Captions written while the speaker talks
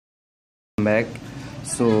Back.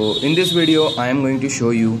 So in this video I am going to show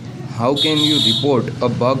you how can you report a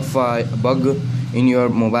bug in your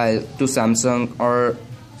mobile to Samsung or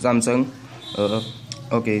Samsung.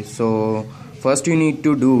 Okay, so first you need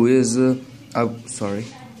to do is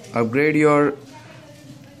upgrade your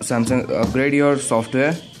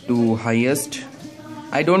software to highest.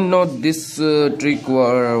 I don't know this trick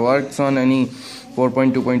works on any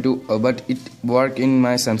 4.2.2 but it work in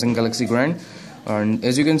my Samsung Galaxy Grand, and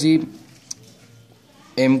as you can see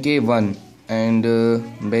MK1 and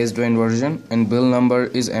baseband version, and build number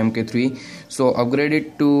is MK3. So upgrade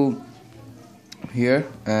it to here,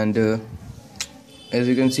 and as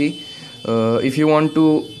you can see, if you want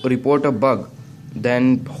to report a bug,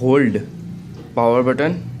 then hold power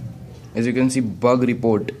button. As you can see, bug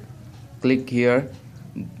report, click here,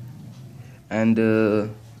 and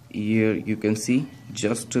here you can see,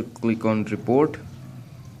 just click on report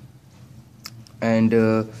and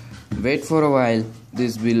wait for a while.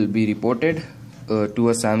 This will be reported to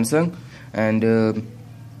a Samsung, and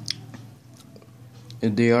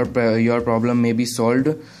your problem may be solved.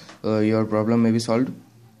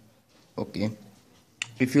 Okay,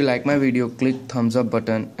 if you like my video, click thumbs up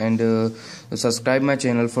button and subscribe my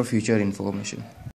channel for future information.